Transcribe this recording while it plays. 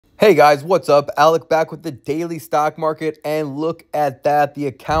Hey guys, what's up? Alec back with the daily stock market, and look at that. The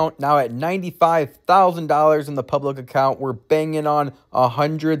account now at $95,000 in the public account. We're banging on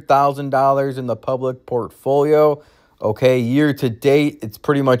 $100,000 in the public portfolio. Okay, year to date, it's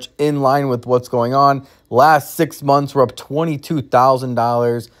pretty much in line with what's going on. Last 6 months, we're up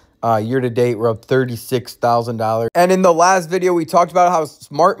 $22,000. Year to date, we're up $36,000. And in the last video, we talked about how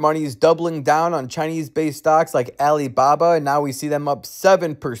smart money is doubling down on Chinese-based stocks like Alibaba, and now we see them up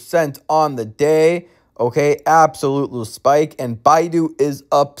 7% on the day. Okay, absolute spike. And Baidu is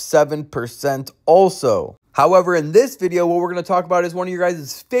up 7% also. However, in this video, what we're going to talk about is one of your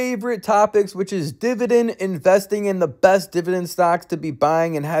guys' favorite topics, which is dividend investing in the best dividend stocks to be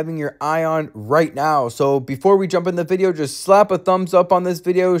buying and having your eye on right now. So before we jump in the video, just slap a thumbs up on this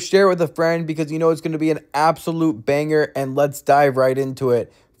video, share it with a friend because you know it's going to be an absolute banger, and let's dive right into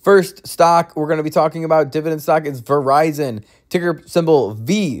it. First stock we're going to be talking about, dividend stock, is Verizon, ticker symbol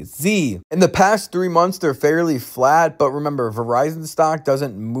VZ. In the past 3 months, they're fairly flat, but remember, Verizon stock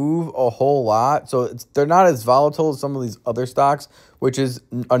doesn't move a whole lot, so they're not as volatile as some of these other stocks, which is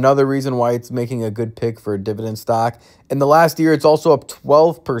another reason why it's making a good pick for a dividend stock. In the last year, it's also up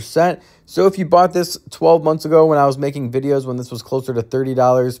 12%. So if you bought this 12 months ago when I was making videos when this was closer to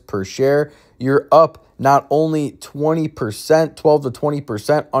 $30 per share, you're up not only 20%, 12 to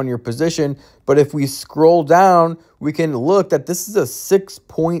 20% on your position, but if we scroll down, we can look that this is a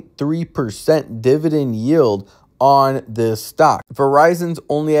 6.3% dividend yield on this stock. Verizon's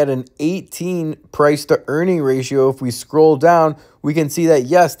only at an 18 price to earning ratio. If we scroll down, we can see that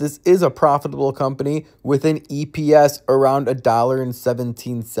yes, this is a profitable company with an EPS around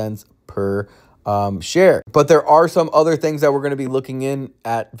 $1.17 per share. But there are some other things that we're going to be looking in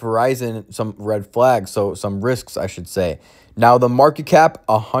at Verizon, some red flags, so some risks, I should say. Now, the market cap,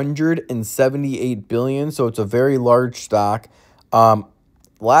 $178 billion, so it's a very large stock.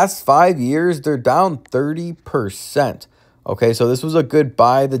 Last 5 years, they're down 30%. Okay, so this was a good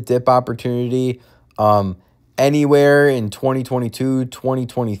buy the dip opportunity. Anywhere in 2022,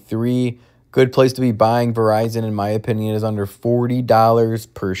 2023, good place to be buying Verizon, in my opinion, is under $40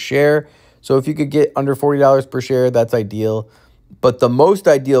 per share. So if you could get under $40 per share, that's ideal. But the most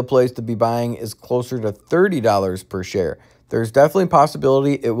ideal place to be buying is closer to $30 per share. There's definitely a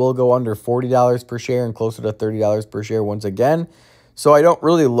possibility it will go under $40 per share and closer to $30 per share once again. So I don't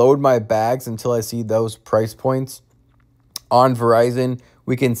really load my bags until I see those price points. On Verizon,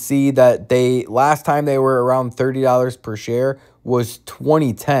 we can see that last time they were around $30 per share was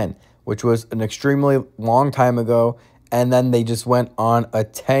 2010, which was an extremely long time ago. And then they just went on a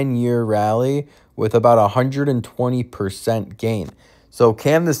 10-year rally with about 120% gain. So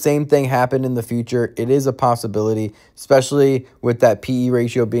can the same thing happen in the future? It is a possibility, especially with that PE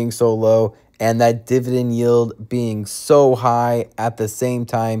ratio being so low and that dividend yield being so high at the same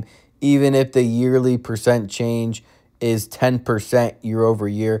time. Even if the yearly percent change is 10% year over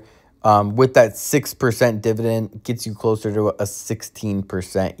year, with that 6% dividend, gets you closer to a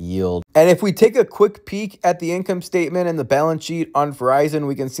 16% yield. And if we take a quick peek at the income statement and the balance sheet on Verizon,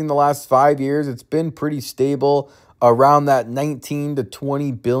 we can see in the last 5 years, it's been pretty stable around that 19 to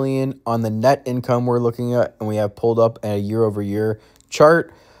 20 billion on the net income we're looking at, and we have pulled up a year over year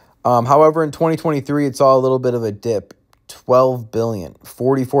chart. However, in 2023, it saw a little bit of a dip, 12 billion,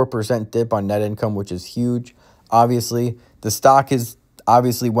 44% dip on net income, which is huge. Obviously, the stock is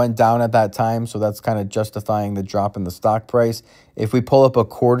obviously went down at that time, so that's kind of justifying the drop in the stock price. If we pull up a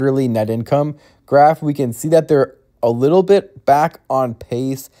quarterly net income graph, we can see that they're a little bit back on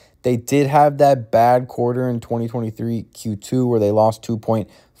pace. They did have that bad quarter in 2023 Q2 where they lost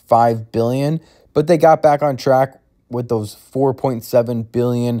 $2.5 billion, but they got back on track with those $4.7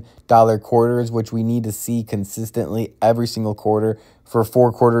 billion quarters, which we need to see consistently every single quarter for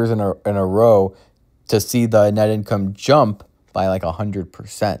 4 quarters in a row to see the net income jump by like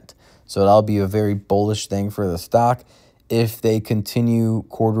 100%. So that'll be a very bullish thing for the stock if they continue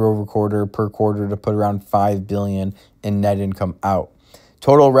quarter over quarter per quarter to put around $5 billion in net income out.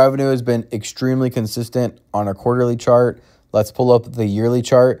 Total revenue has been extremely consistent on a quarterly chart. Let's pull up the yearly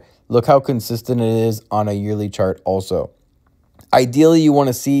chart. Look how consistent it is on a yearly chart also. Ideally, you want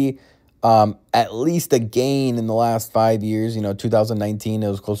to see at least a gain in the last 5 years. You know, 2019, it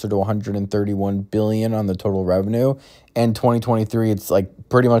was closer to 131 billion on the total revenue. And 2023, it's like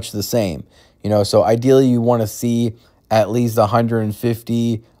pretty much the same. You know, so ideally, you want to see at least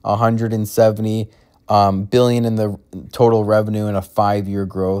 150, 170 billion in the total revenue in a 5-year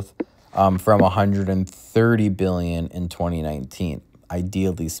growth from 130 billion in 2019,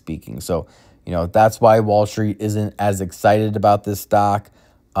 ideally speaking. So, you know, that's why Wall Street isn't as excited about this stock.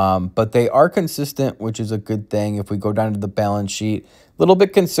 But they are consistent, which is a good thing. If we go down to the balance sheet, little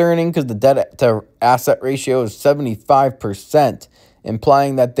bit concerning because the debt to asset ratio is 75%,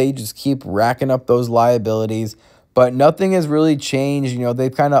 implying that they just keep racking up those liabilities. But nothing has really changed. You know,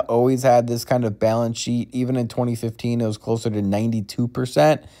 they've kind of always had this kind of balance sheet. Even in 2015, it was closer to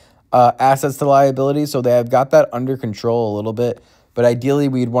 92% assets to liabilities. So they have got that under control a little bit. But ideally,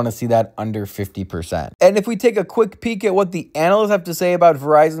 we'd want to see that under 50%. And if we take a quick peek at what the analysts have to say about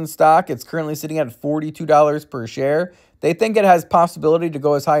Verizon stock, it's currently sitting at $42 per share. They think it has possibility to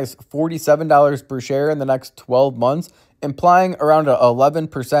go as high as $47 per share in the next 12 months, implying around an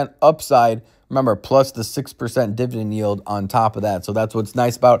 11% upside. Remember, plus the 6% dividend yield on top of that. So that's what's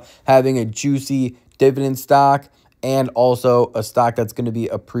nice about having a juicy dividend stock and also a stock that's going to be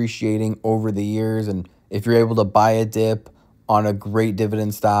appreciating over the years. And if you're able to buy a dip on a great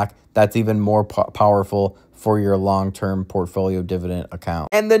dividend stock, that's even more powerful for your long-term portfolio dividend account.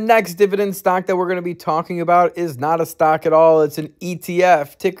 And the next dividend stock that we're going to be talking about is not a stock at all. It's an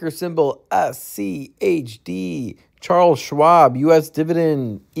ETF, ticker symbol SCHD, Charles Schwab, U.S.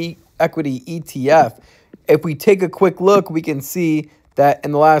 Dividend Equity ETF. If we take a quick look, we can see that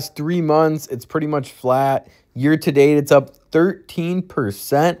in the last 3 months, it's pretty much flat. Year to date, it's up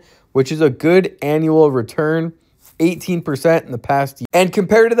 13%, which is a good annual return. 18% in the past year. And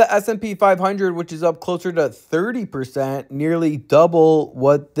compared to the S&P 500, which is up closer to 30%, nearly double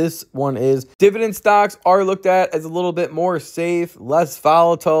what this one is. Dividend stocks are looked at as a little bit more safe, less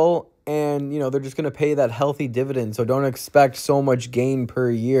volatile, and, you know, they're just going to pay that healthy dividend. So don't expect so much gain per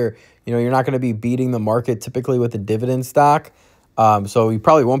year. You know, you're not going to be beating the market typically with a dividend stock. So you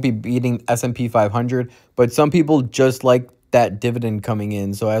probably won't be beating S&P 500, but some people just like that dividend coming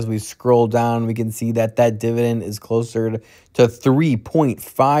in. So as we scroll down, we can see that that dividend is closer to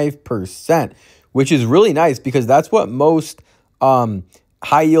 3.5%, which is really nice because that's what most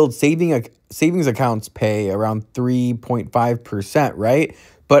high yield savings accounts pay, around 3.5%, right?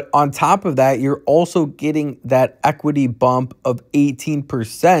 But on top of that, you're also getting that equity bump of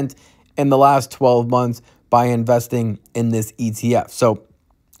 18% in the last 12 months by investing in this ETF. So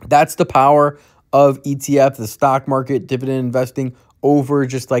that's the power of ETF, the stock market, dividend investing over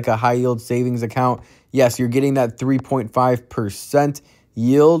just like a high yield savings account. Yes, you're getting that 3.5%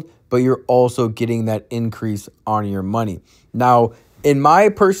 yield, but you're also getting that increase on your money. Now, in my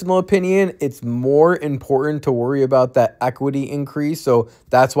personal opinion, it's more important to worry about that equity increase. So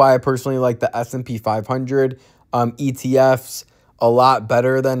that's why I personally like the S&P 500 ETFs a lot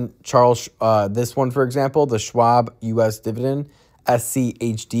better than this one, for example, the Schwab U.S. Dividend,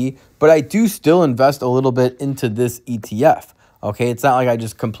 SCHD, but I do still invest a little bit into this ETF. Okay, it's not like I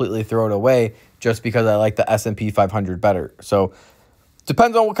just completely throw it away just because I like the S&P 500 better. So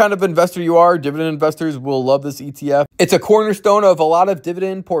depends on what kind of investor you are. Dividend investors will love this ETF. It's a cornerstone of a lot of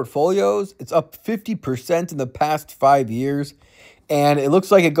dividend portfolios. It's up 50% in the past 5 years. And it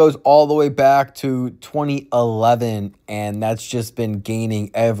looks like it goes all the way back to 2011. And that's just been gaining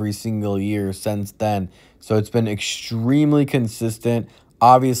every single year since then. So it's been extremely consistent.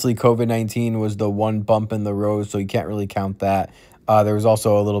 Obviously, COVID-19 was the one bump in the road, so you can't really count that. There was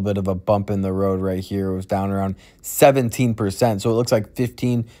also a little bit of a bump in the road right here. It was down around 17%. So it looks like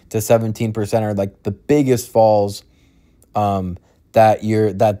 15 to 17% are like the biggest falls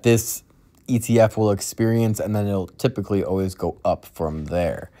that this ETF will experience, and then it'll typically always go up from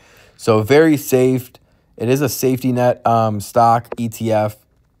there. So very safe. It is a safety net stock ETF.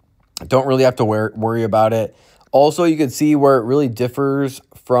 Don't really have to worry about it. Also, you can see where it really differs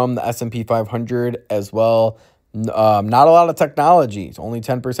from the S&P 500 as well. Not a lot of technology. It's only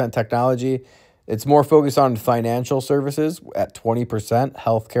 10% technology. It's more focused on financial services at 20%,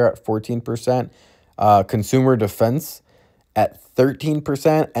 healthcare at 14%, consumer defense at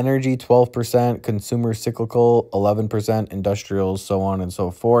 13%, energy 12%, consumer cyclical 11%, industrials, so on and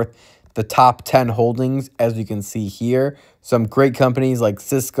so forth. The top 10 holdings, as you can see here, some great companies like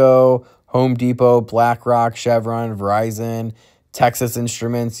Cisco, Home Depot, BlackRock, Chevron, Verizon, Texas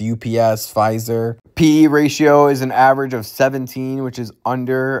Instruments, UPS, Pfizer. PE ratio is an average of 17, which is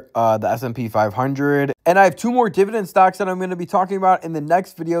under the S&P 500. And I have 2 more dividend stocks that I'm going to be talking about in the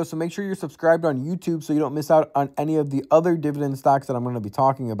next video. So make sure you're subscribed on YouTube so you don't miss out on any of the other dividend stocks that I'm going to be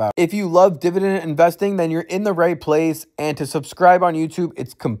talking about. If you love dividend investing, then you're in the right place. And to subscribe on YouTube,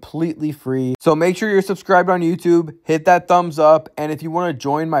 it's completely free. So make sure you're subscribed on YouTube, hit that thumbs up. And if you want to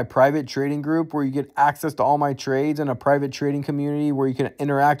join my private trading group where you get access to all my trades and a private trading community where you can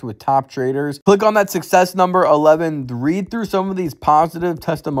interact with top traders, click on that success number 11. Read through some of these positive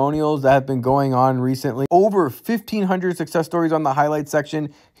testimonials that have been going on recently. Over 1,500 success stories on the highlight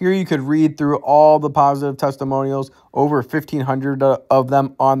section. Here you could read through all the positive testimonials, over 1,500 of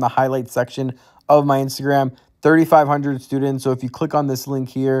them on the highlight section of my Instagram. 3,500 students. So if you click on this link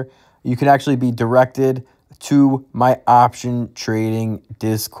here, you can actually be directed to my option trading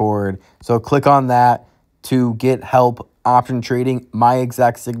Discord. So click on that to get help option trading, my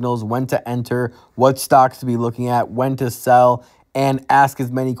exact signals, when to enter, what stocks to be looking at, when to sell, and ask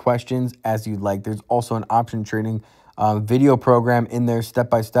as many questions as you'd like. There's also an option trading video program in there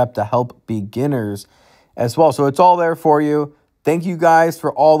step-by-step to help beginners as well. So it's all there for you. Thank you guys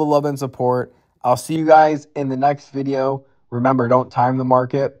for all the love and support. I'll see you guys in the next video. Remember, don't time the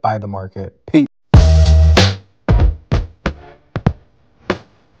market, buy the market. Peace.